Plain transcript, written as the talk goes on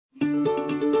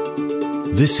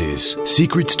This is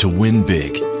Secrets to Win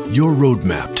Big, your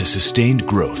roadmap to sustained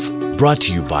growth. Brought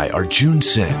to you by Arjun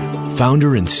Sen,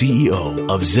 founder and CEO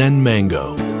of Zen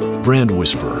Mango, brand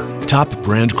whisperer, top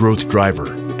brand growth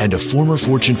driver, and a former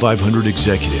Fortune 500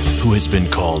 executive who has been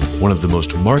called one of the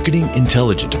most marketing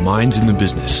intelligent minds in the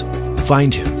business.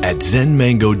 Find him at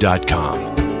zenmango.com.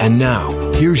 And now,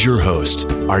 here's your host,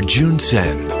 Arjun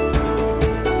Sen.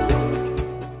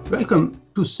 Welcome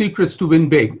to Secrets to Win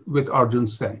Big with Arjun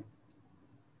Sen.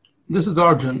 This is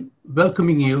Arjun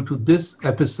welcoming you to this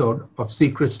episode of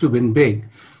Secrets to Win Big,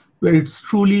 where it's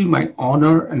truly my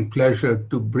honor and pleasure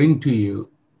to bring to you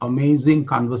amazing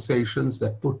conversations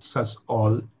that puts us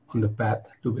all on the path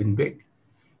to win big.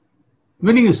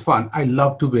 Winning is fun. I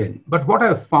love to win. But what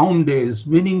I've found is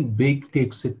winning big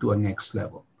takes it to a next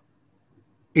level.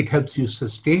 It helps you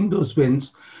sustain those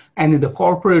wins. And in the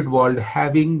corporate world,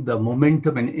 having the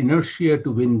momentum and inertia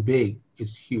to win big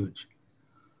is huge.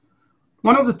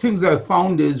 One of the things I've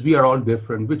found is we are all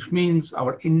different, which means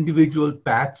our individual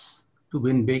paths to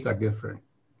win big are different.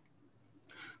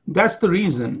 That's the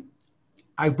reason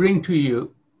I bring to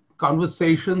you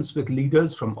conversations with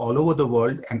leaders from all over the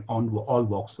world and on all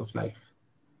walks of life.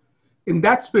 In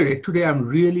that spirit, today I'm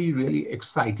really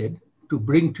excited to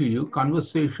bring to you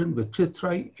conversation with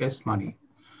Chitrai S. Mani.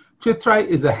 Chitrai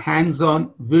is a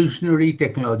hands-on visionary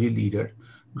technology leader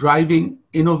driving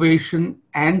innovation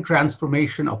and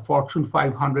transformation of Fortune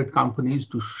 500 companies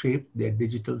to shape their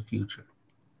digital future.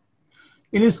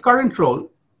 In his current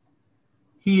role,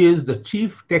 he is the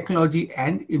Chief Technology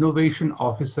and Innovation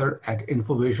Officer at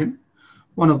Infovision,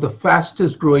 one of the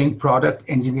fastest growing product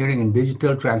engineering and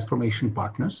digital transformation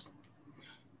partners.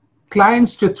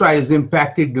 Clients Chitrai has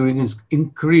impacted during his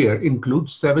career include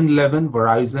 7-Eleven,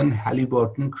 Verizon,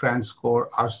 Halliburton, TransCore,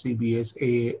 RCBS,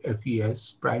 AA,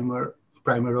 FES,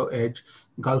 Primero Edge,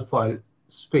 Gulf Oil,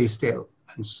 Spacetail,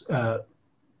 and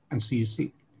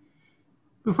CEC.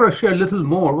 Before I share a little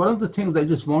more, one of the things I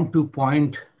just want to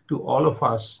point to all of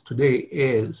us today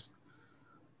is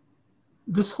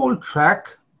this whole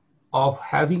track of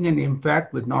having an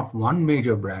impact with not one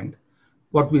major brand,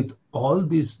 but with all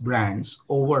these brands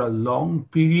over a long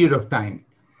period of time.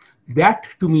 That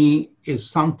to me is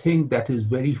something that is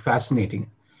very fascinating.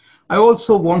 I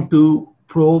also want to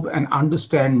probe and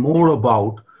understand more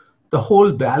about the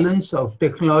whole balance of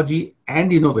technology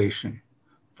and innovation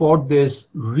for this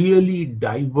really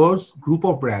diverse group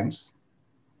of brands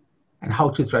and how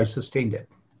Chitrai sustained it.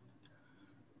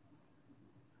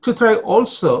 Chitrai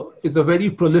also is a very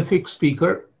prolific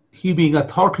speaker. He being a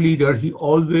thought leader, he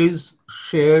always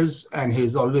shares and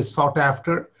he's always sought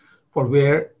after for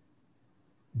where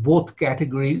both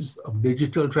categories of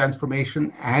digital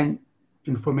transformation and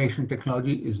information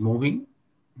technology is moving,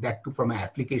 that too from an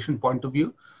application point of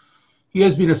view. He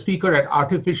has been a speaker at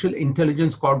Artificial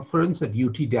Intelligence Conference at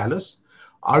UT Dallas,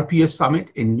 RPS Summit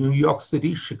in New York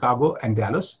City, Chicago, and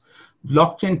Dallas,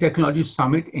 Blockchain Technology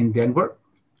Summit in Denver,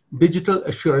 Digital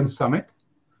Assurance Summit.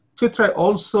 Chitrai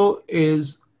also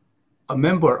is a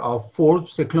member of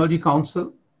Forbes Technology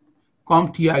Council,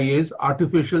 CompTIA's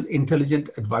Artificial Intelligence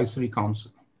Advisory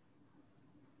Council.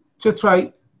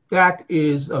 Chitrai, that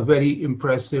is a very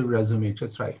impressive resume,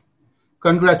 Chitrai.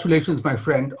 Congratulations, my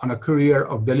friend, on a career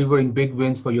of delivering big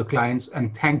wins for your clients,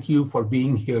 and thank you for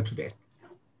being here today.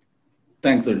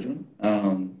 Thanks, Arjun.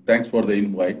 Thanks for the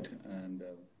invite, and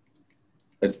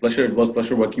it was a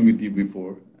pleasure working with you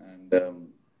before. And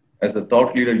as a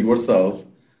thought leader yourself,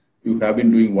 you have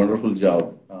been doing a wonderful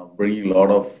job bringing a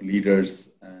lot of leaders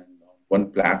and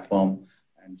one platform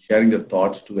and sharing their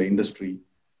thoughts to the industry.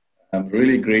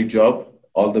 Really great job.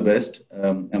 All the best.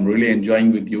 I'm really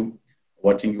enjoying with you,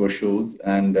 watching your shows,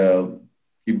 and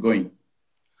keep going.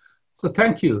 So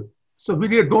thank you. So we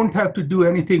don't have to do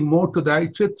anything more to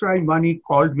that. Chitrai Mani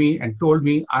called me and told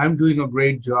me I'm doing a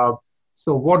great job.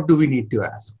 So what do we need to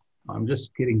ask? I'm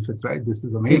just kidding, Chitrai. This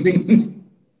is amazing.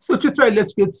 So Chitrai,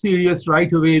 let's get serious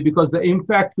right away because the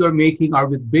impact you're making are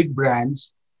with big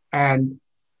brands, and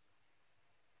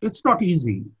it's not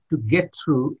easy to get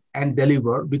through and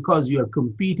deliver because you're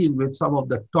competing with some of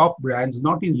the top brands,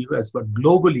 not in the US, but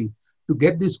globally, to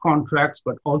get these contracts,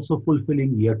 but also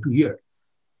fulfilling year to year.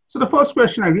 So the first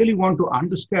question I really want to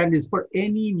understand is for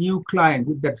any new client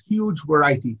with that huge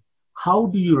variety, how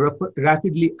do you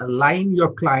rapidly align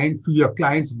your client to your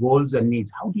client's goals and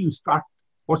needs? How do you start?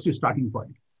 What's your starting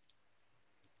point?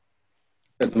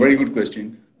 That's a very good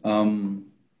question.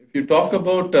 If you talk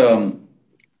about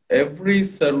every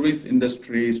service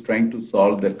industry is trying to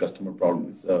solve their customer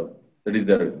problems. That is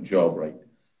their job, right?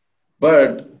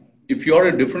 But if you're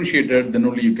a differentiator, then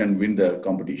only you can win the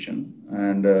competition.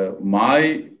 And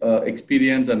my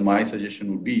experience and my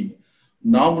suggestion would be,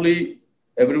 normally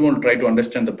everyone try to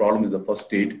understand the problem is the first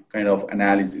state kind of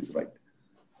analysis, right?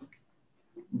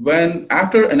 When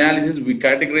after analysis, we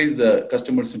categorize the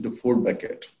customers into four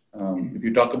buckets. If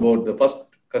you talk about the first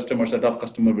customer set of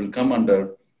customer will come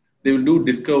under, they will do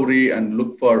discovery and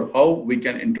look for how we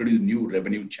can introduce new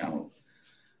revenue channel.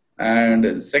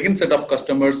 And second set of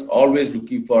customers always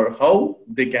looking for how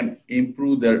they can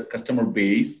improve their customer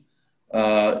base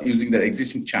using their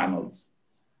existing channels.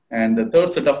 And the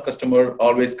third set of customer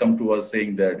always come to us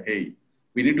saying that, hey,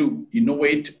 we need to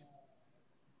innovate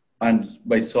and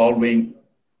by solving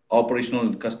operational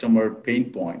and customer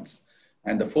pain points.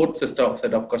 And the fourth set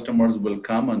of customers will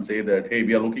come and say that, hey,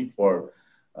 we are looking for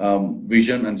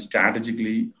vision and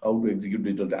strategically how to execute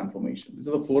digital transformation. This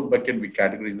is the fourth bucket we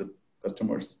categorize the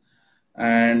customers.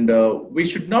 And we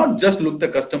should not just look the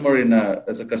customer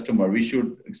as a customer. We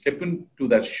should step into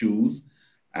their shoes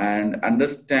and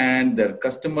understand their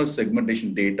customer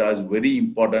segmentation data is very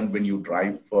important when you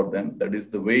drive for them. That is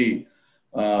the way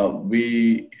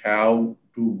we have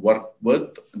to work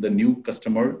with the new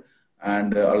customer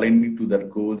and aligning to their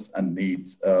goals and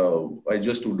needs. I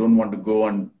just don't want to go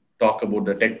and talk about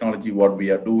the technology, what we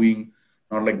are doing,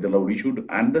 not like we should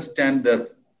understand the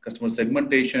customer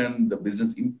segmentation, the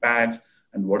business impacts,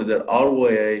 and what is their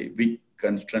ROI, weak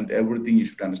and strength, everything you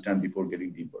should understand before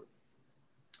getting deeper.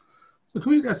 So to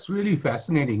me, that's really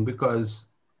fascinating because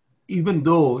even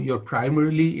though you're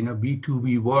primarily in a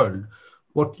B2B world,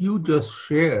 what you just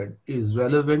shared is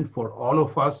relevant for all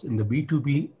of us in the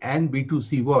B2B and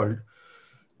B2C world.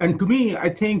 And to me, I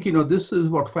think, this is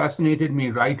what fascinated me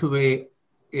right away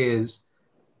is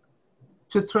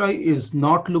Chitra is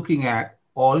not looking at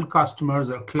all customers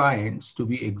or clients to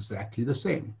be exactly the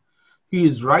same. He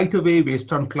is right away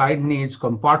based on client needs,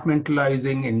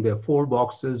 compartmentalizing in the four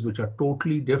boxes, which are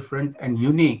totally different and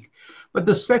unique. But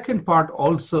the second part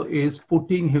also is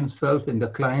putting himself in the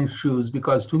client's shoes,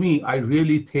 because to me, I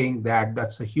really think that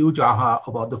that's a huge aha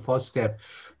about the first step.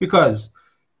 Because,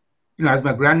 as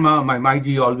my grandma, my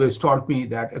Maiji always taught me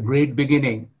that a great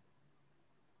beginning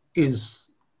is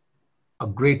a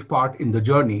great part in the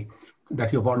journey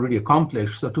that you've already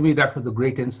accomplished. So to me, that was a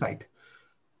great insight.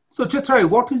 So Chitra,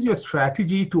 what is your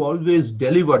strategy to always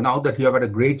deliver now that you have had a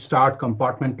great start,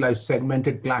 compartmentalized,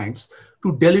 segmented clients,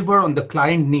 to deliver on the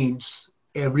client needs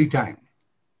every time?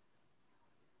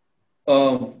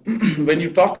 When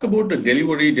you talk about the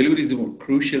delivery is a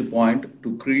crucial point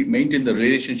to maintain the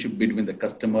relationship between the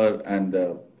customer and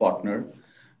the partner.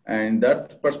 And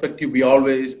that perspective,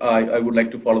 I would like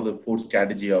to follow the fourth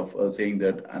strategy of saying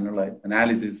that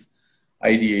analysis,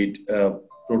 ideate,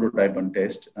 prototype and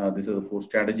test. This is the fourth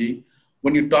strategy.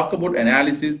 When you talk about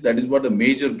analysis, that is what the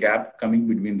major gap coming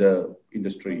between the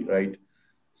industry, right?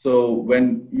 So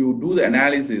when you do the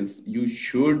analysis, you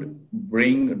should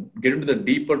get into the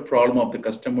deeper problem of the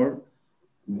customer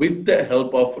with the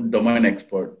help of a domain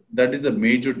expert. That is a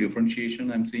major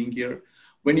differentiation I'm seeing here.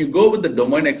 When you go with the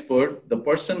domain expert, the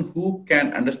person who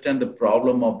can understand the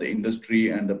problem of the industry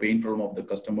and the pain problem of the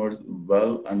customers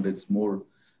well, and it's more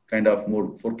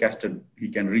forecasted, he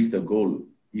can reach the goal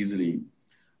easily.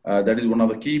 That is one of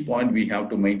the key points we have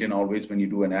to maintain always when you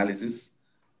do analysis.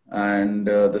 And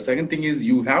the second thing is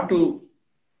you have to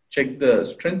check the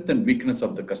strength and weakness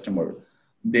of the customer.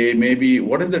 They may be,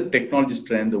 what is their technology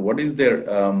strength? What is their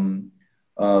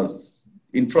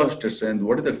infrastructure strength?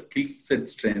 What is their skill set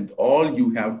strength? All you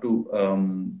have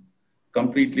to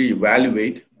completely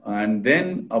evaluate and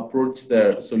then approach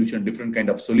the solution, different kind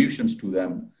of solutions to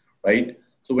them, right?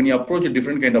 So when you approach a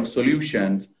different kind of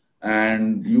solutions,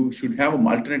 and you should have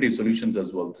alternative solutions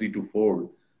as well, 3 to 4.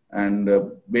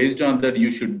 And based on that,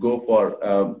 you should go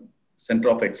for center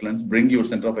of excellence, bring your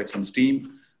center of excellence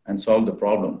team and solve the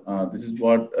problem. This is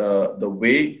what the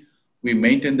way we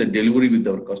maintain the delivery with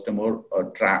our customer,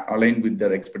 aligned with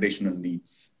their expectation and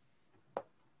needs.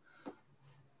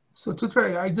 So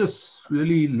Chitra, I just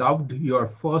really loved your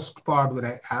first part when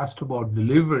I asked about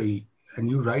delivery, and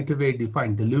you right away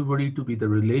defined delivery to be the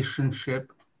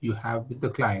relationship you have with the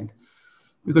client.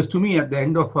 Because to me, at the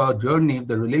end of our journey, if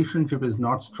the relationship is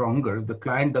not stronger, if the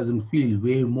client doesn't feel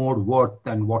way more worth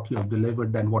than what you have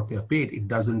delivered than what they have paid, it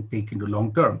doesn't take into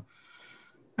long term.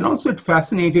 And also it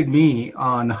fascinated me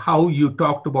on how you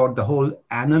talked about the whole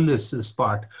analysis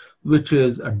part, which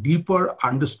is a deeper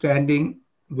understanding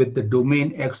with the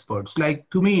domain experts. Like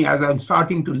to me, as I'm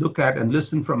starting to look at and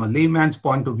listen from a layman's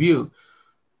point of view,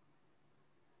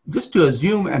 just to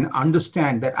assume and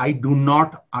understand that I do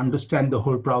not understand the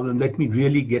whole problem, let me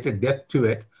really get a depth to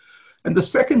it. And the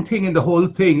second thing in the whole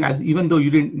thing, as even though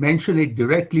you didn't mention it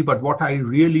directly, but what I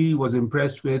really was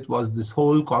impressed with was this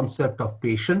whole concept of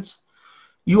patience.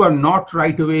 You are not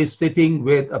right away sitting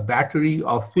with a battery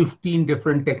of 15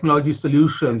 different technology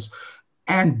solutions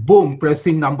and boom,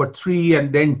 pressing number 3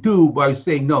 and then 2 by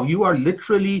saying, no, you are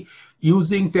literally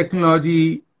using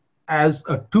technology as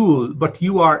a tool, but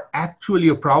you are actually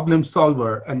a problem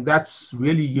solver. And that's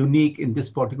really unique in this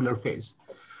particular phase.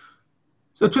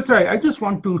 So Chitra, I just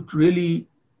want to really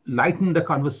lighten the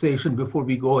conversation before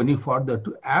we go any further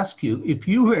to ask you, if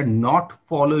you were not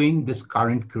following this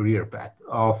current career path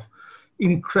of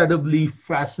incredibly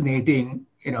fascinating,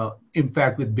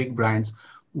 impact with big brands,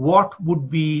 what would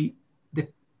be the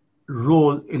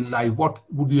role in life? What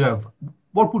would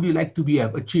you like to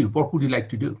have achieved? What would you like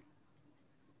to do?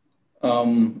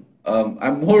 I'm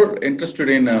more interested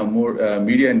in more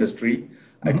media industry.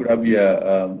 I could have been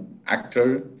an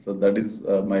actor, so that is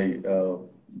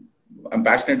I'm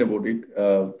passionate about it,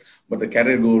 but the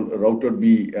career routed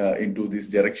me into this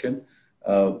direction.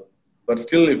 But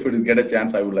still, if we get a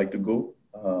chance, I would like to go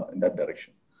in that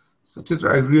direction. So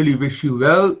Chitra, I really wish you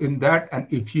well in that. And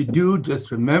if you do,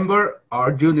 just remember,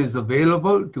 Arjun is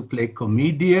available to play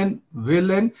comedian,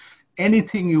 villain,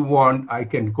 anything you want, I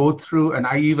can go through. And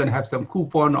I even have some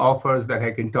coupon offers that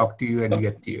I can talk to you and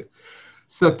get to you.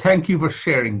 So thank you for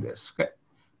sharing this. Okay.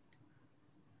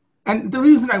 And the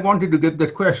reason I wanted to get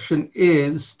that question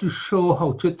is to show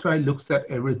how Chitra looks at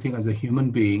everything as a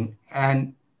human being.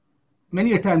 And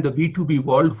many a time the B2B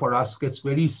world for us gets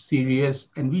very serious,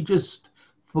 and we just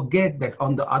forget that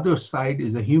on the other side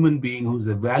is a human being who's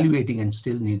evaluating and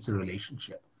still needs a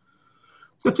relationship.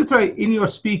 So Chitra, in your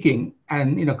speaking,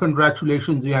 and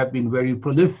congratulations, you have been very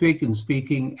prolific in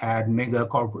speaking at mega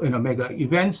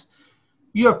events.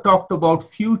 You have talked about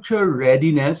future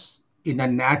readiness in a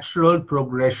natural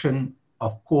progression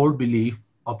of core belief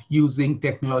of using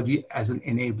technology as an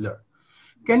enabler.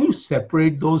 Can you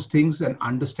separate those things and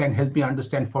help me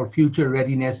understand what future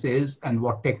readiness is and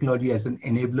what technology as an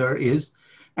enabler is,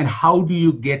 and how do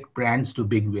you get brands to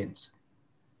big wins?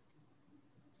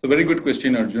 It's a very good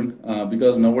question, Arjun,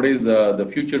 because nowadays the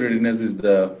future readiness is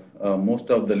the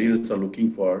most of the leaders are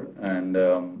looking for, and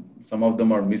some of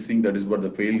them are missing. That is what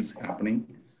the fail is happening.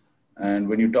 And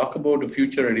when you talk about the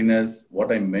future readiness,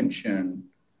 what I mentioned,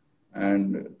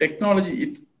 and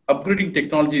technology, upgrading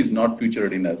technology is not future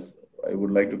readiness. I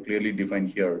would like to clearly define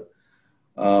here.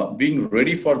 Being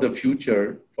ready for the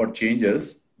future, for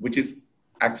changes, which is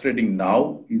accelerating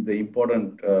now, is the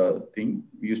important thing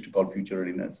we used to call future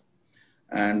readiness.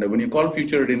 And when you call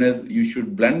future readiness, you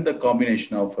should blend the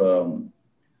combination of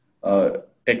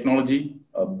technology,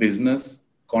 business,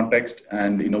 context,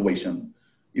 and innovation.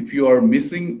 If you are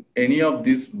missing any of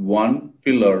this one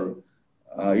pillar,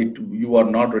 you are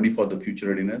not ready for the future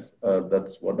readiness.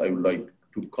 That's what I would like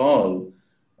to call.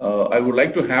 I would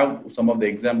like to have some of the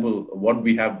example of what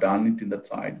we have done it in that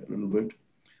side a little bit.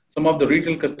 Some of the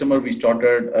retail customer we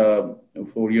started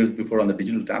 4 years before on the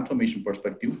digital transformation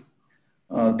perspective.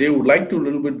 They would like to a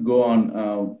little bit go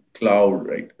on cloud,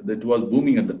 right? That was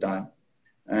booming at the time.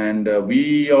 And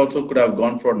we also could have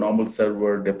gone for normal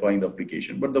server deploying the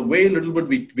application. But the way a little bit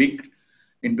we tweaked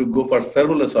into go for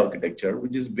serverless architecture,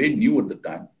 which is very new at the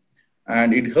time.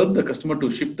 And it helped the customer to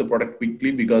ship the product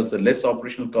quickly because less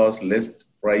operational cost, less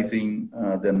pricing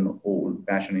than old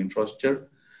fashioned infrastructure.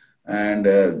 And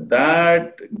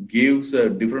that gives a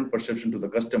different perception to the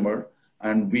customer.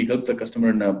 And we help the customer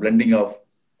in a blending of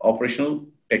operational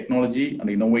technology and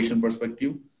innovation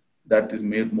perspective that is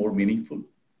made more meaningful.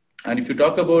 And if you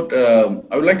talk about,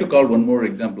 I would like to call one more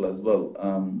example as well.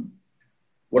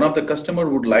 One of the customer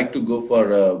would like to go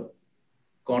for a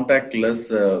contactless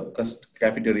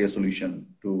cafeteria solution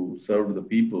to serve the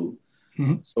people.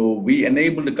 Mm-hmm. So we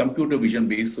enabled a computer vision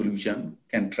based solution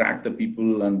can track the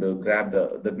people and track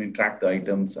the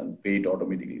items and pay it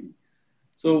automatically.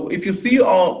 So if you see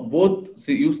both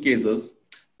use cases,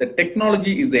 the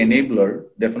technology is the enabler,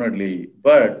 definitely,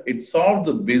 but it solves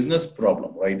the business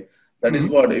problem, right? That is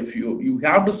what, if you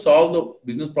have to solve the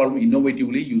business problem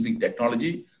innovatively using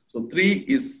technology. So 3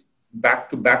 is back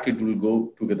to back, it will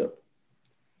go together.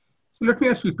 So let me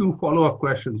ask you 2 follow-up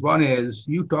questions. One is,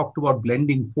 you talked about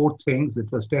blending 4 things.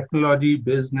 It was technology,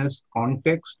 business,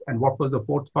 context, and what was the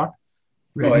 4th part?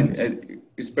 No,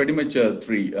 it's pretty much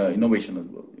 3, innovation as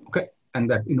well. Okay, and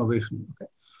that innovation, okay.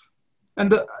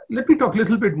 And let me talk a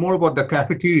little bit more about the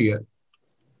cafeteria.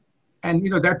 And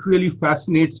that really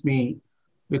fascinates me,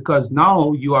 because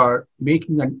now you are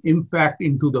making an impact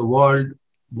into the world,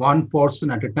 one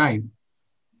person at a time.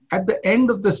 At the end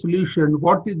of the solution,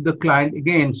 what did the client,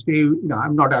 again,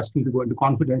 I'm not asking you to go into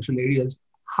confidential areas.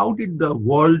 How did the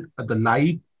world, the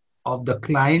life of the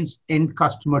client's end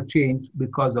customer change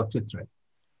because of Chitra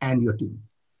and your team?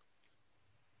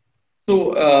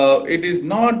 So it is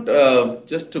not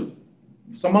just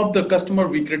some of the customer,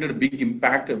 we created a big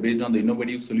impact based on the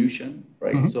innovative solution,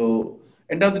 right? So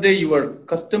end of the day, your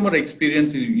customer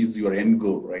experience is your end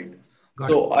goal, right? Got it.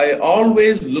 So I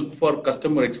always look for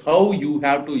how you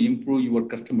have to improve your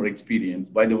customer experience.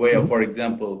 By the way, for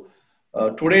example,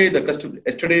 yesterday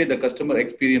the customer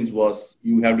experience was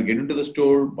you have to get into the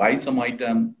store, buy some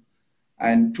item,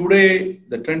 and today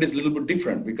the trend is a little bit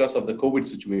different because of the COVID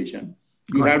situation.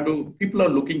 People are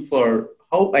looking for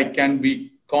how I can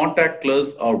be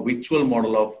contactless or virtual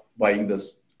model of buying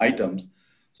this items.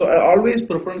 So I always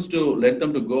preference to let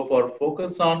them to go for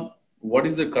focus on what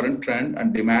is the current trend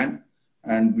and demand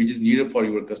and which is needed for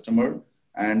your customer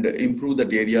and improve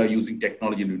that area using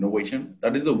technology and innovation.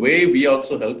 That is the way we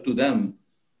also help to them.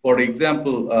 For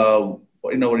example,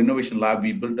 in our innovation lab,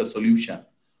 we built a solution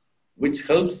which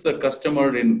helps the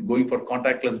customer in going for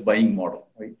contactless buying model,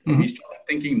 right? We started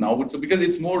thinking now, because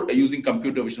it's more using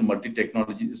computer vision,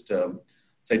 multi-technology, just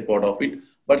side part of it.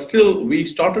 But still, we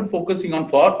started focusing on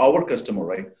for our customer,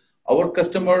 right? Our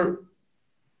customer,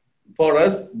 for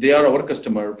us, they are our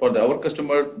customer. For our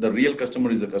customer, the real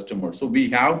customer is the customer. So we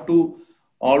have to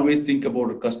always think about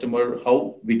a customer,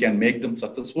 how we can make them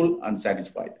successful and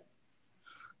satisfied.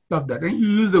 Love that. And you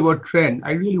use the word trend.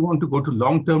 I really want to go to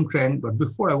long-term trend, but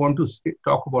before I want to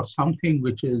talk about something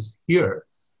which is here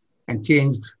and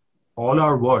changed all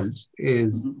our worlds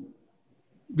is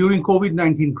during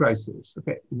COVID-19 crisis.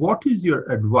 Okay, what is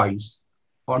your advice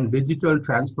on digital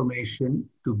transformation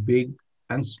to big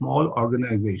and small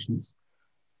organizations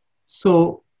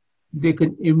so they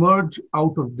can emerge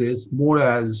out of this more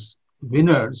as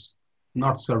winners,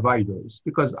 not survivors?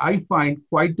 Because I find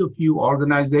quite a few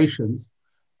organizations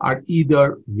are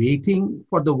either waiting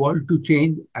for the world to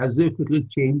change as if it will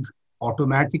change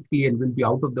automatically and will be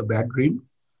out of the bad dream,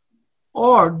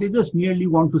 or they just merely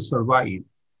want to survive.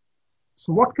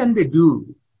 So what can they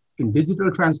do in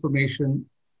digital transformation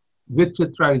with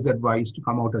Chitra's advice to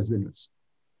come out as winners?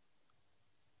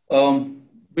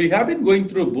 We have been going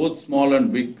through both small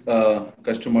and big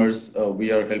customers.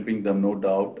 We are helping them, no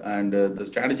doubt. And the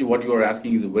strategy, what you are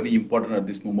asking, is very important at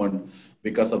this moment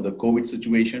because of the COVID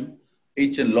situation.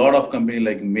 A lot of companies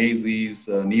like Macy's,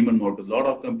 Neiman Marcus, a lot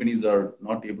of companies are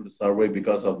not able to survive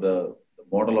because of the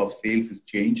model of sales is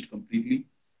changed completely.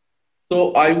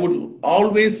 So I would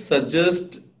always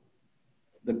suggest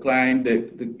the client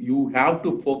that you have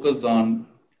to focus on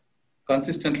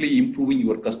consistently improving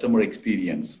your customer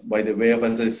experience. By the way of,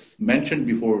 as I mentioned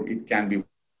before, it can be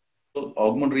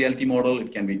augmented reality model,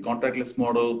 it can be contactless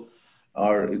model,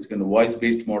 or it's going to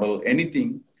voice-based model,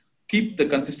 anything. Keep the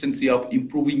consistency of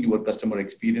improving your customer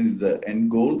experience the end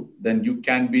goal, then you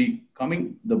can be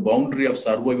coming the boundary of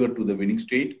survivor to the winning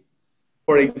state.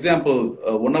 For example,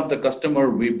 one of the customer,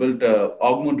 we built a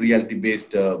augmented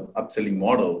reality-based upselling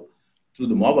model through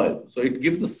the mobile. So it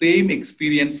gives the same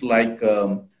experience like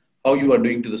how you are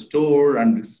doing to the store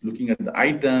and it's looking at the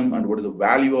item and what is the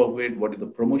value of it, what is the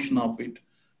promotion of it.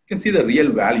 You can see the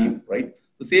real value, right?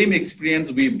 The same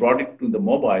experience, we brought it to the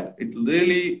mobile. It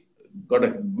really got a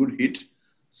good hit.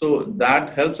 So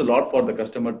that helps a lot for the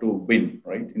customer to win,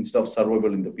 right? Instead of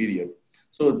survival in the period.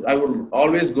 So I will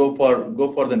always go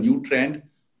for the new trend,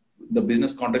 the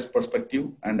business context perspective,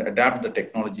 and adapt the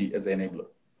technology as an enabler.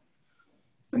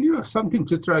 And you know, something,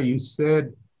 Chitra, you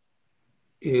said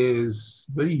is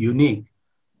very unique.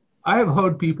 I have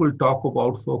heard people talk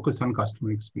about focus on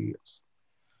customer experience.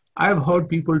 I have heard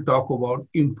people talk about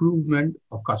improvement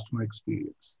of customer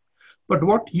experience. But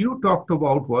what you talked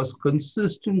about was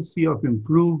consistency of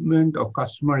improvement of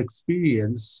customer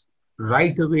experience,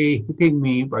 right away hitting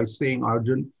me by saying,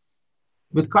 Arjun,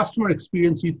 with customer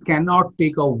experience, you cannot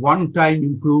take a one-time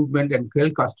improvement and tell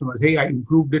customers, hey, I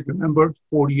improved it, remember,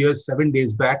 4 years, 7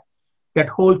 days back. That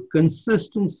whole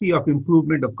consistency of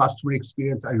improvement of customer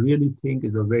experience, I really think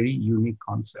is a very unique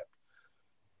concept.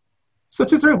 So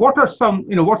Chitra, what are some,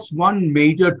 what's one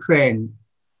major trend,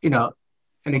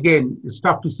 and again, it's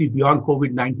tough to see beyond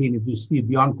COVID-19. If you see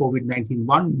beyond COVID-19,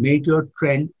 one major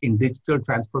trend in digital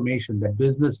transformation that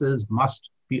businesses must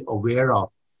be aware of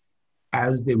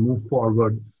as they move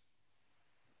forward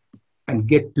and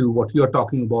get to what you're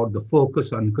talking about, the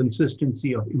focus on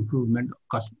consistency of improvement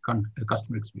of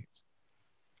customer experience.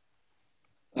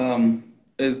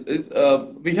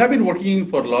 We have been working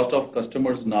for lots of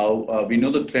customers now. We know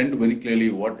the trend very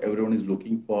clearly, what everyone is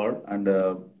looking for, and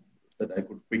that I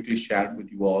could quickly share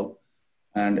with you all.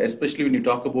 And especially when you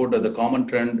talk about the common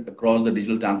trend across the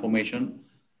digital transformation,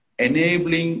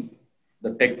 enabling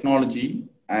the technology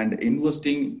and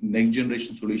investing next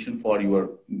generation solution for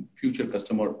your future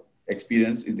customer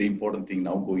experience is the important thing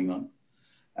now going on.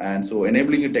 And so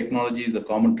enabling a technology is a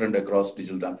common trend across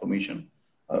digital transformation,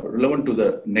 relevant to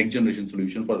the next generation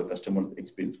solution for the customer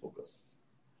experience focus.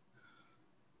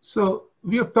 So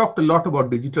we have talked a lot about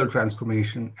digital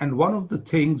transformation, and one of the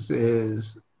things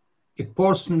is, it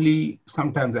personally,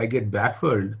 sometimes I get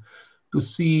baffled to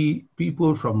see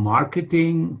people from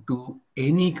marketing to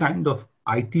any kind of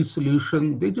IT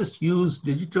solution, they just use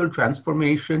digital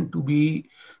transformation to be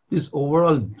this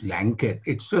overall blanket.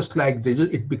 It's just like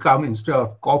it become, instead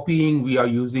of copying, we are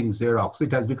using Xerox.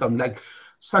 It has become like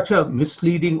such a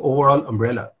misleading overall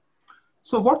umbrella.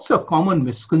 So what's a common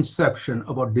misconception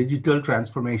about digital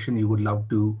transformation you would love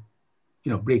to,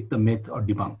 break the myth or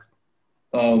debunk?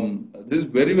 This is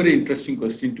very, very interesting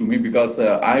question to me because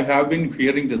I have been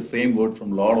hearing the same word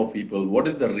from a lot of people. What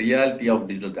is the reality of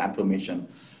digital transformation?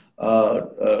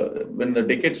 When the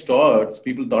decade starts,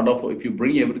 people thought of if you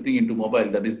bring everything into mobile,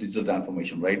 that is digital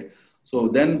transformation, right? So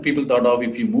then people thought of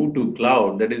if you move to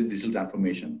cloud, that is digital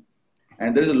transformation.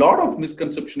 And there's a lot of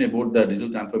misconception about the digital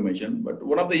transformation. But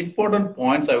one of the important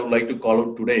points I would like to call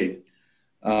out today,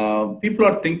 people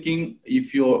are thinking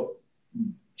if you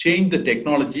change the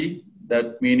technology,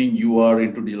 that meaning you are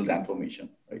into digital transformation,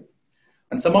 right?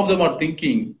 And some of them are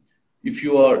thinking if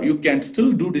you can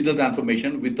still do digital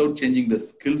transformation without changing the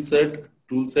skill set,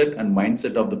 tool set, and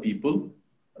mindset of the people.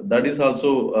 That is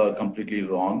also completely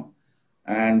wrong.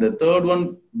 And the third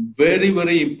one, very,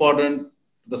 very important,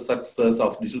 the success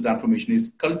of digital transformation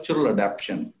is cultural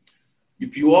adaptation.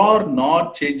 If you are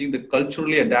not changing the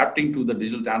culturally adapting to the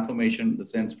digital transformation, the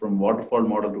sense from waterfall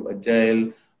model to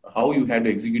agile, how you had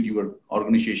to execute your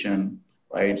organization,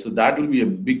 right? So that will be a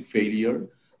big failure.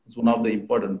 It's one of the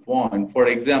important points. For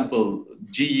example,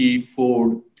 GE,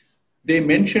 Ford, they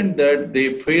mentioned that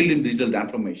they failed in digital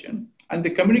transformation and they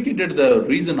communicated the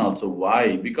reason also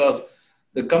why, because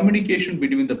the communication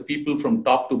between the people from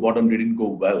top to bottom didn't go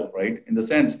well, right? In the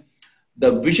sense,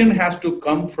 the vision has to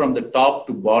come from the top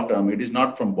to bottom. It is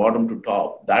not from bottom to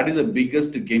top. That is the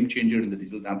biggest game changer in the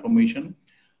digital transformation.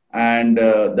 And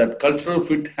that cultural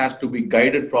fit has to be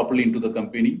guided properly into the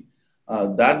company.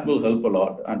 That will help a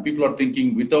lot. And people are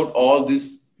thinking without all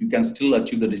this, you can still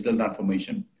achieve the digital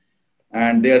transformation.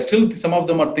 And they are still, some of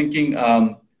them are thinking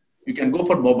you can go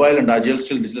for mobile and agile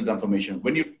still digital transformation.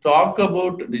 When you talk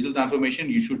about digital transformation,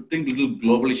 you should think little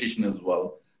globalization as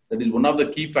well. That is one of the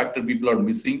key factors people are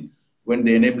missing when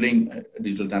they're enabling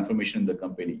digital transformation in the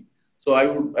company. So I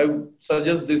would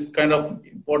suggest this kind of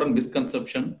important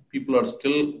misconception. People are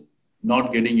still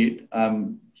not getting it.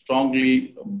 I'm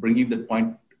strongly bringing that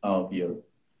point here.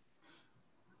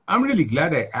 I'm really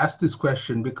glad I asked this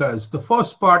question because the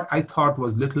first part I thought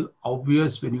was little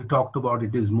obvious when you talked about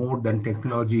it is more than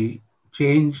technology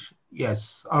change.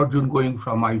 Yes, Arjun going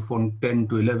from iPhone 10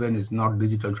 to 11 is not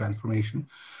digital transformation.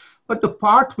 But the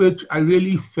part which I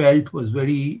really felt was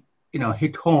very,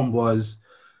 hit home was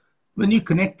when you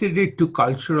connected it to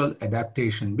cultural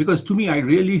adaptation. Because to me, I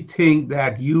really think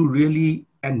that you really,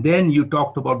 and then you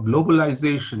talked about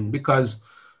globalization because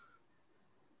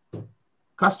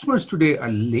customers today are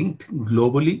linked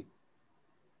globally.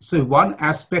 So if one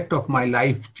aspect of my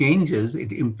life changes,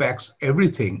 it impacts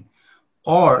everything.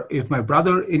 Or if my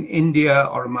brother in India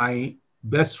or my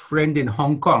best friend in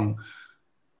Hong Kong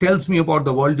tells me about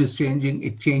the world is changing,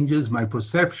 it changes my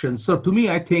perception. So to me,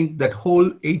 I think that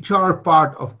whole HR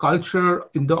part of culture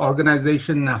in the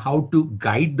organization, how to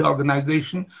guide the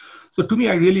organization. So to me,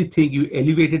 I really think you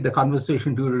elevated the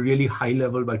conversation to a really high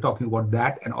level by talking about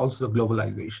that and also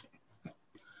globalization.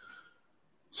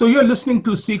 So you're listening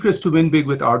to Secrets to Win Big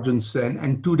with Arjun Sen,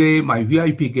 and today my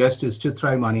VIP guest is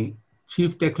Chitrai Mani,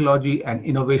 Chief Technology and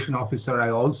Innovation Officer.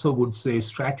 I also would say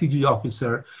Strategy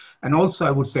Officer, and also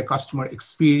I would say Customer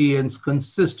Experience,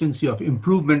 Consistency of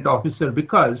Improvement Officer,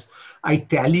 because I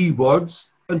tally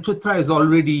words, and Chitrai has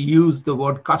already used the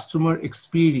word customer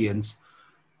experience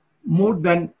more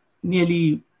than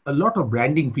nearly a lot of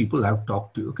branding people I've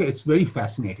talked to. Okay, it's very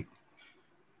fascinating.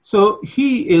 So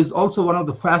he is also one of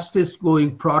the fastest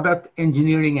growing product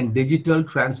engineering and digital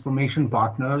transformation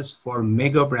partners for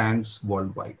mega brands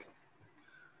worldwide.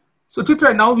 So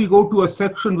Chitrai, now we go to a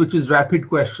section which is rapid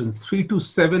questions, 3 to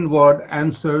 7 word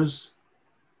answers.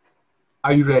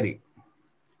 Are you ready?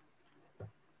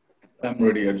 I'm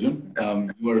ready, Arjun.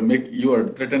 You are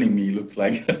threatening me, looks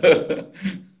like.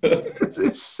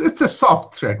 It's a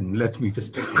soft threat. Let me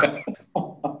just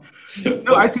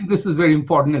No, I think this is very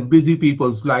important in busy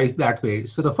people's lives that way.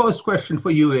 So the first question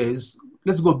for you is,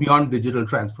 let's go beyond digital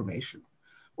transformation.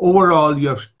 Overall, you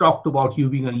have talked about you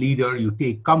being a leader, you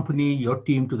take company, your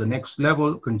team to the next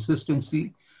level,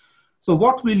 consistency. So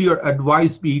what will your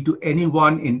advice be to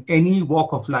anyone in any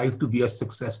walk of life to be a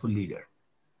successful leader?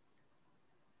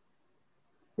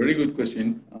 Very good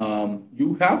question.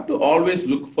 You have to always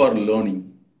look for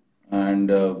learning and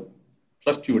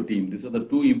trust your team. These are the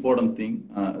two important things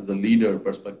as a leader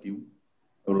perspective.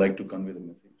 I would like to convey the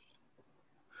message.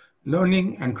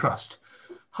 Learning and trust.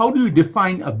 How do you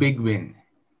define a big win?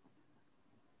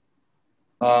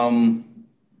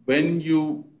 When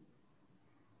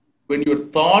your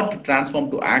thought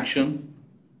transform to action,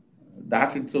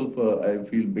 that itself I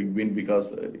feel big win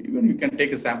because even you can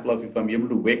take a sample of if I'm able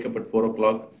to wake up at 4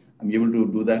 o'clock, I'm able to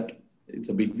do that. It's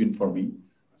a big win for me.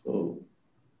 So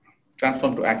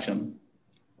transform to action.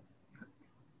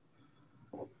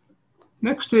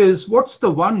 Next is, what's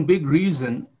the one big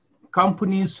reason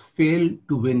companies fail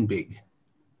to win big?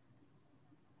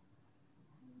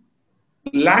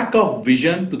 Lack of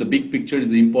vision to the big picture is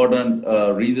the important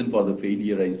reason for the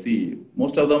failure I see.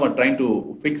 Most of them are trying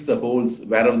to fix the holes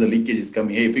wherever the leakage is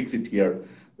coming. Hey, fix it here.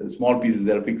 The small pieces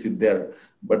there, fix it there.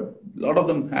 But a lot of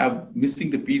them have missing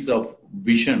the piece of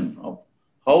vision of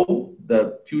how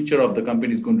the future of the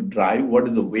company is going to drive, what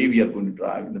is the way we are going to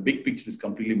drive. And the big picture is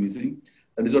completely missing.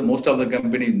 That is what most of the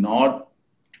companies not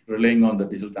relying on the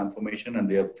digital transformation, and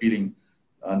they are feeling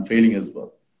and failing as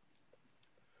well.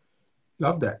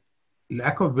 Love that.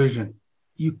 Lack of vision.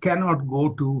 You cannot go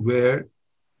to where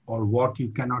or what you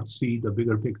cannot see the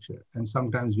bigger picture. And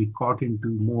sometimes we caught into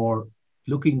more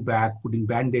looking back, putting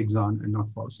band-aids on and not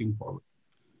forcing forward.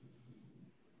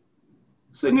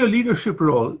 So in your leadership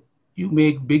role, you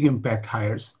make big impact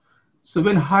hires. So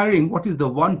when hiring, what is the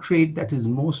one trait that is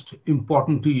most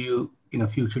important to you in a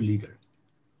future leader?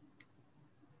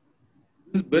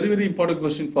 This is a very, very important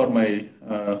question for my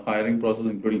hiring process,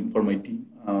 including for my team.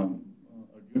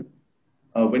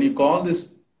 When you call this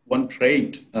one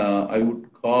trait, I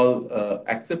would call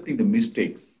accepting the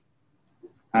mistakes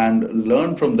and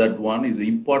learn from that one is an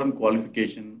important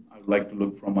qualification I would like to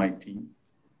look from my team.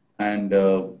 And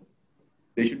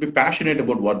they should be passionate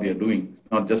about what they are doing. It's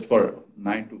not just for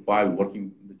 9 to 5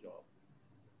 working in the job.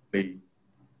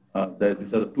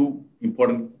 These are the two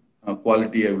important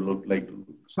quality I would like to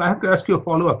do. So I have to ask you a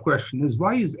follow-up question is,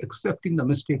 why is accepting the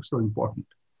mistake so important?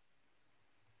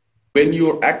 When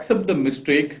you accept the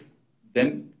mistake,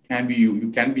 then you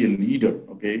can be a leader,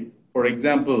 okay? For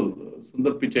example,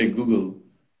 Sundar Pichai, Google,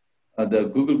 the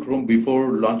Google Chrome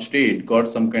before launch date got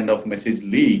some kind of message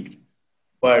leaked,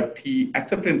 but he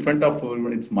accepted in front of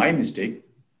it's my mistake,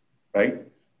 right?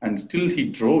 And still he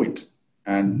drove it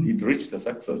and it reached the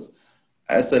success.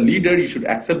 As a leader, you should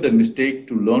accept the mistake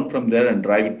to learn from there and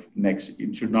drive it next.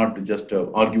 You should not just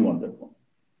argue on that one.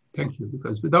 Thank you,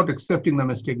 because without accepting the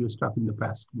mistake, you're stuck in the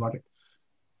past. Got it.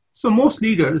 So most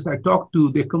leaders I talk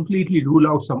to, they completely rule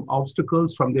out some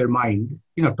obstacles from their mind.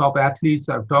 Top athletes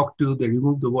I've talked to, they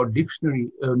remove the word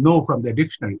no from their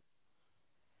dictionary.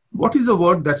 What is a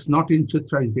word that's not in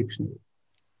Chitrai's dictionary?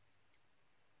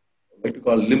 I like to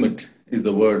call limit is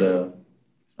the word,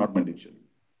 it's not my dictionary.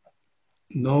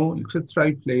 No,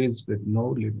 Chitrai plays with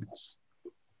no limits.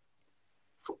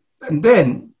 And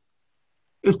then,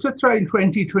 if Chitrai in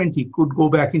 2020 could go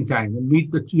back in time and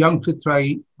meet the young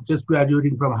Chitrai just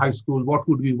graduating from high school, what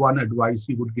would be one advice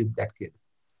you would give that kid?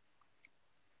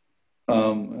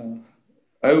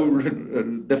 I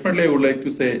would definitely like to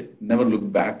say never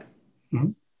look back.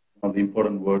 The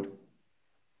important word.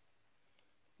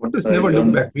 What does never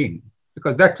look back mean?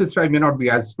 Because that Chitrai may not be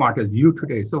as smart as you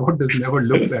today. So what does never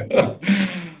look back mean?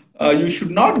 You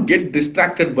should not get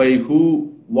distracted by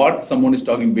what someone is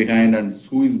talking behind and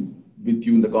who is with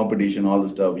you in the competition, all the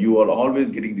stuff. You are always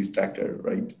getting distracted,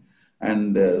 right?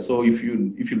 And so if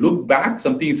you look back,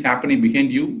 something is happening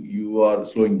behind you, you are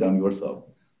slowing down yourself.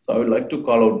 So I would like to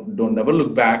call out, never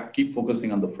look back, keep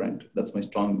focusing on the front. That's my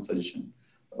strong suggestion.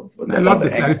 I love the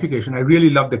clarification. I really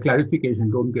love the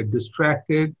clarification. Don't get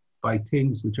distracted by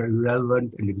things which are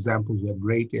irrelevant, and examples are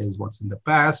great as what's in the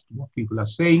past, what people are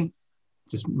saying,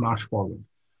 just march forward.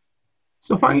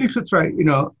 So finally, Chitrai,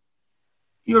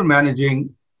 you're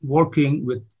managing, working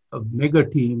with a mega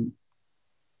team,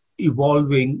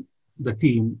 evolving the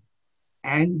team,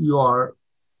 and you are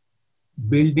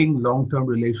building long-term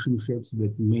relationships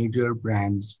with major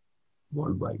brands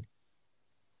worldwide.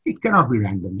 It cannot be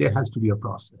random. There has to be a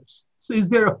process. So is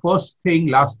there a first thing,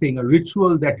 last thing, a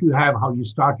ritual that you have, how you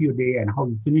start your day and how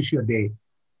you finish your day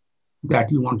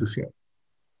that you want to share?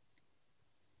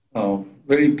 Oh,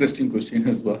 very interesting question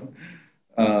as well.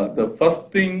 The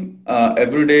first thing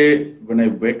every day when I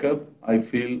wake up, I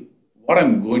feel what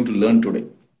I'm going to learn today.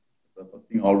 So the first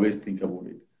thing, always think about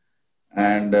it.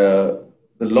 And the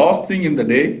last thing in the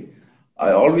day,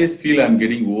 I always feel I'm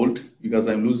getting old because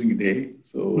I'm losing a day.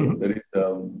 So there is,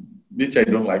 which I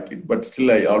don't like it, but still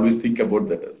I always think about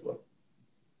that as well.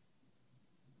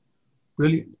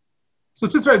 Brilliant. So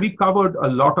Chitra, we covered a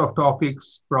lot of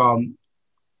topics from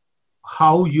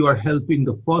how you are helping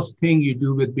the first thing you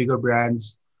do with bigger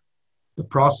brands, the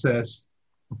process,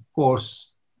 of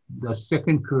course, the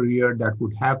second career that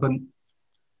would happen.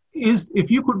 Is if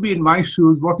you could be in my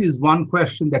shoes, what is one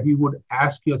question that you would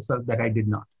ask yourself that I did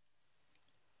not?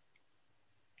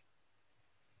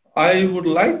 I would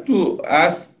like to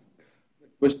ask the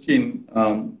question.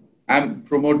 I'm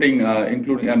promoting,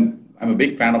 including, I'm a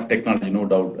big fan of technology, no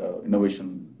doubt,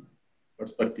 innovation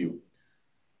perspective.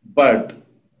 But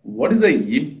what is the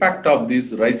impact of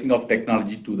this rising of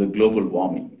technology to the global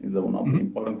warming? Is the one of the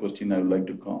important question I would like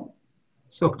to come.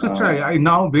 So, Chitra, I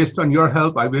now, based on your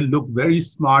help, I will look very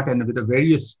smart and with a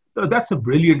various. So that's a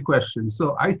brilliant question.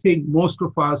 So I think most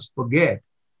of us forget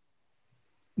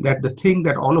that the thing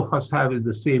that all of us have is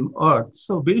the same Earth.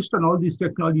 So based on all these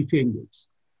technology changes,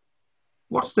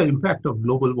 what's the impact of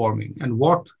global warming, and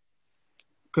what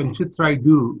can Chitra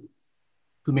do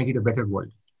to make it a better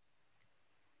world?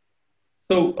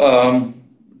 So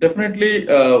definitely,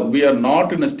 we are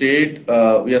not in a state.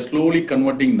 We are slowly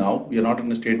converting now. We are not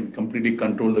in a state to completely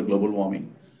control the global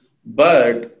warming,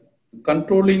 but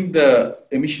controlling the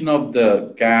emission of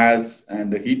the gas and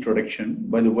the heat reduction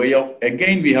by the way of,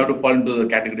 again, we have to fall into the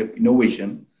category of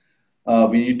innovation.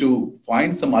 We need to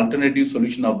find some alternative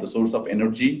solution of the source of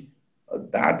energy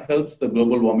that helps the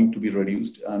global warming to be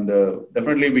reduced. And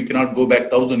definitely, we cannot go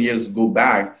back 1,000 years, go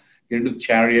back, get into the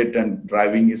chariot and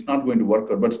driving. It's not going to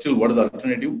work out. But still, what is the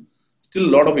alternative? Still,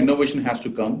 a lot of innovation has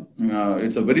to come.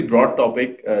 It's a very broad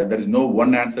topic. There is no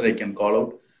one answer I can call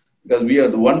out, because we are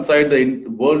the one side, the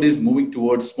world is moving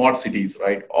towards smart cities,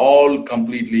 right? All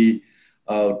completely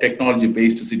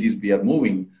technology-based cities we are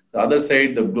moving. The other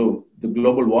side, the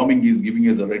global warming is giving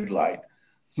us a red light.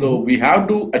 So we have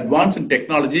to advance in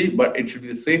technology, but it should be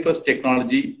the safest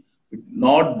technology,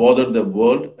 not bother the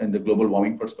world and the global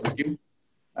warming perspective.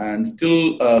 And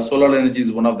still, solar energy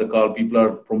is one of the call people are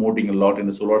promoting a lot in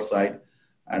the solar side.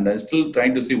 And I'm still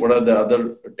trying to see what are the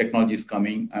other technologies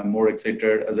coming. I'm more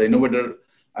excited as an innovator.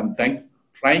 I'm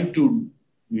trying to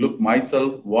look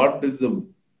myself, what is the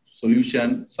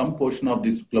solution, some portion of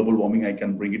this global warming I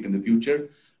can bring it in the future.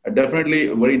 I'm definitely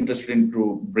very interested in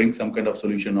to bring some kind of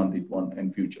solution on the one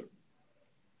in future.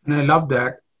 And I love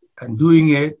that. And doing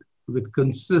it with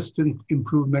consistent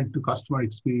improvement to customer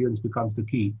experience becomes the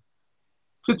key.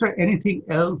 Chitra, anything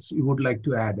else you would like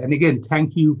to add? And again,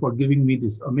 thank you for giving me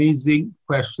this amazing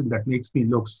question that makes me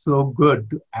look so good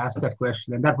to ask that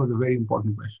question. And that was a very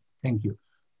important question. Thank you.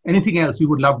 Anything else you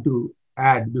would love to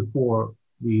add before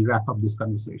we wrap up this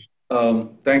conversation?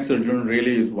 Thanks, Arjun.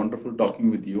 Really, it's wonderful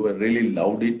talking with you. I really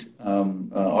loved it.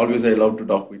 Always, I love to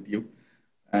talk with you.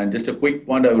 And just a quick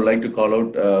point I would like to call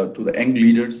out to the young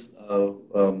leaders.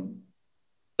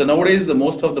 So nowadays, the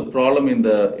most of the problem in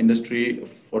the industry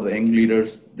for the young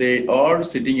leaders, they are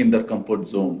sitting in their comfort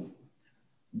zone.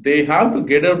 They have to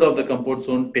get out of the comfort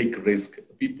zone, take risk.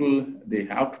 People, they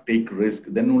have to take risk.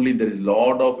 Then only there is a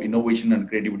lot of innovation and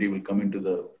creativity will come into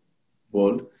the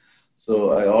world.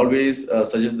 So I always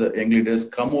suggest the young leaders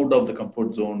come out of the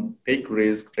comfort zone, take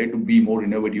risk, try to be more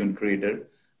innovative and creative,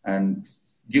 and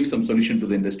give some solution to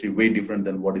the industry way different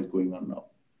than what is going on now.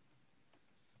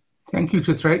 Thank you,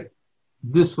 Chitra.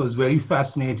 This was very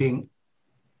fascinating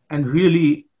and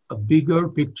really a bigger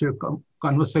picture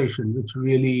conversation, which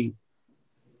really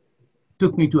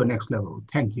took me to a next level.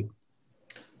 Thank you.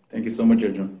 Thank you so much,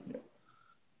 Arjun. Yeah.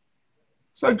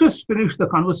 So I just finished the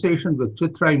conversation with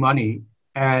Chitra Mani,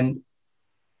 and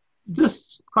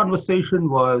this conversation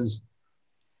was,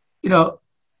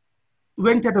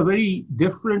 went at a very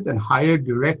different and higher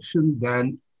direction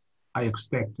than I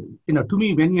expected. To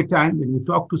me, many a time when you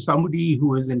talk to somebody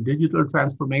who is in digital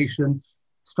transformation,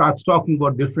 starts talking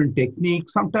about different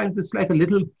techniques, sometimes it's like a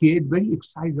little kid, very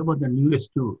excited about the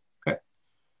newest tool. Okay?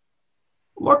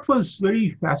 What was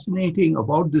very fascinating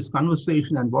about this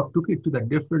conversation and what took it to the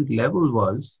different level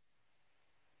was,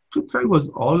 Chitra was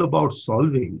all about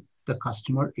solving the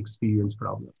customer experience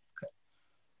problem.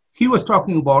 He was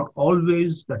talking about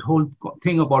always that whole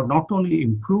thing about not only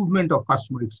improvement of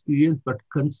customer experience, but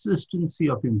consistency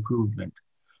of improvement,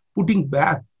 putting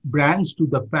back brands to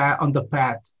on the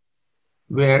path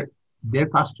where their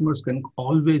customers can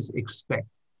always expect.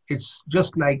 It's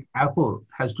just like Apple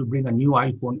has to bring a new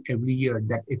iPhone every year,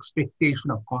 that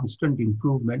expectation of constant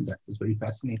improvement, that was very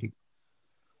fascinating.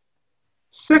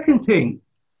 Second thing,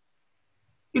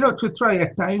 Chitra,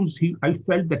 at times I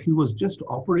felt that he was just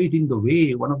operating the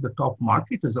way one of the top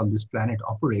marketers on this planet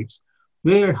operates,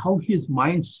 where how his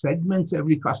mind segments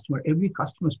every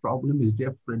customer's problem is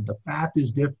different, the path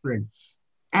is different.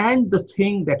 And the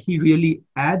thing that he really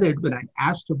added when I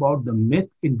asked about the myth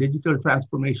in digital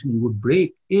transformation he would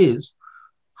break is,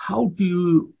 how do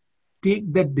you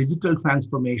take that digital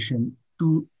transformation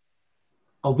to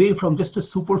away from just a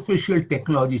superficial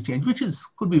technology change, which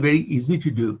could be very easy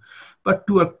to do, but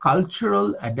to a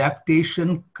cultural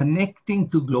adaptation connecting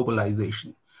to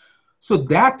globalization. So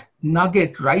that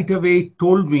nugget right away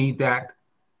told me that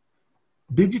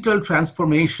digital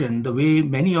transformation, the way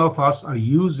many of us are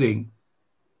using,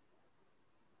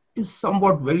 is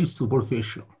somewhat very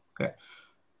superficial. Okay?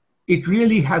 It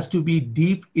really has to be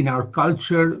deep in our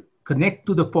culture, connect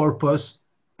to the purpose,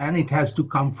 and it has to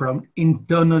come from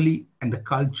internally, and the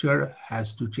culture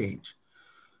has to change.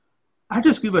 I'll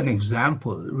just give an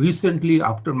example. Recently,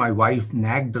 after my wife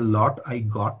nagged a lot,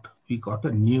 we got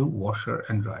a new washer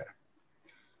and dryer.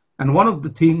 And one of the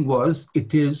things was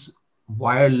it is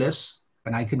wireless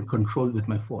and I can control with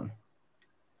my phone.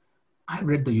 I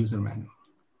read the user manual.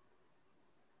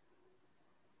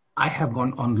 I have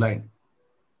gone online.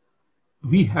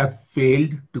 We have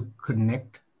failed to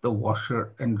connect the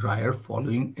washer and dryer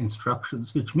following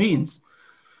instructions, which means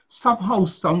somehow,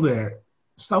 somewhere,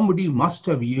 somebody must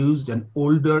have used an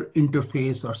older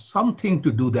interface or something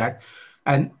to do that.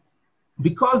 And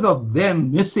because of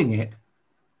them missing it,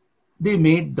 they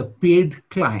made the paid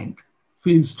client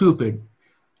feel stupid.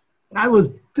 And I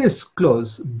was this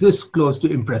close to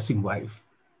impressing my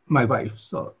wife.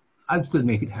 So I'll still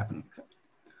make it happen.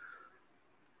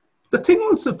 The thing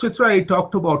also, Chitra, I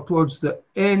talked about towards the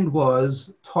end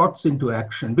was thoughts into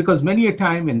action, because many a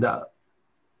time in the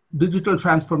digital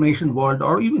transformation world,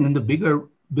 or even in the bigger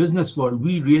business world,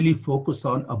 we really focus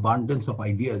on abundance of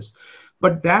ideas.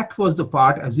 But that was the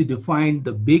part, as you defined,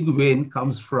 the big win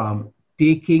comes from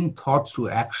taking thoughts to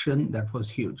action. That was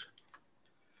huge.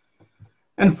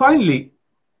 And finally,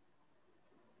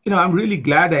 I'm really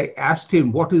glad I asked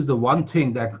him what is the one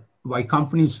thing that why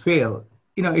companies fail.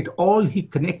 He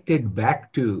connected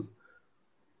back to,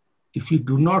 if you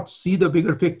do not see the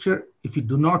bigger picture, if you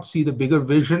do not see the bigger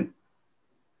vision,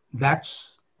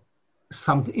 that's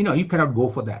something, you cannot go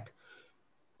for that.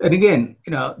 And again,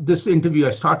 this interview,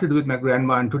 I started with my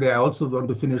grandma, and today I also want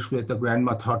to finish with the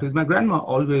grandma thought is my grandma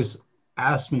always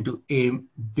asked me to aim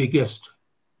biggest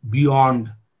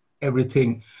beyond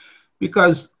everything,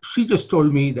 because she just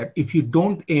told me that if you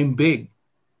don't aim big,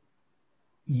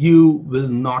 you will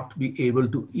not be able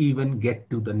to even get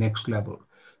to the next level.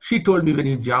 She told me when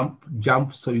you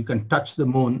jump so you can touch the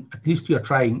moon, at least you're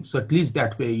trying. So at least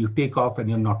that way you take off and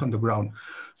you're not on the ground.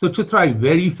 So Chitra,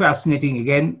 very fascinating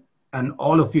again. And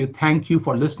all of you, thank you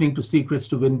for listening to Secrets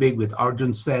to Win Big with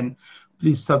Arjun Sen.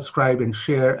 Please subscribe and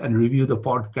share and review the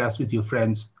podcast with your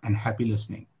friends, and happy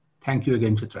listening. Thank you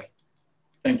again, Chitra.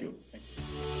 Thank you.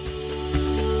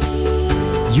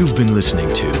 You've been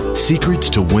listening to Secrets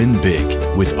to Win Big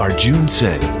with Arjun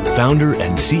Sen, founder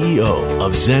and CEO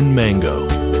of Zen Mango,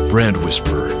 brand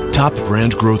whisperer, top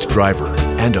brand growth driver,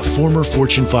 and a former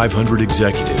Fortune 500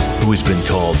 executive who has been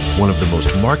called one of the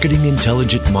most marketing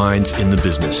intelligent minds in the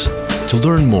business. To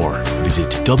learn more, visit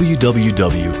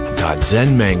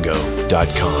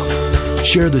www.zenmango.com.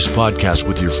 Share this podcast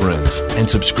with your friends and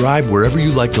subscribe wherever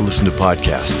you like to listen to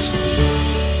podcasts.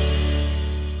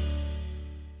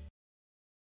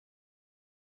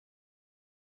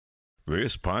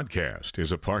 This podcast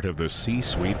is a part of the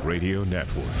C-Suite Radio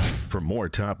Network. For more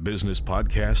top business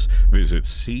podcasts, visit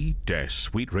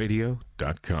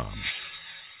c-suiteradio.com.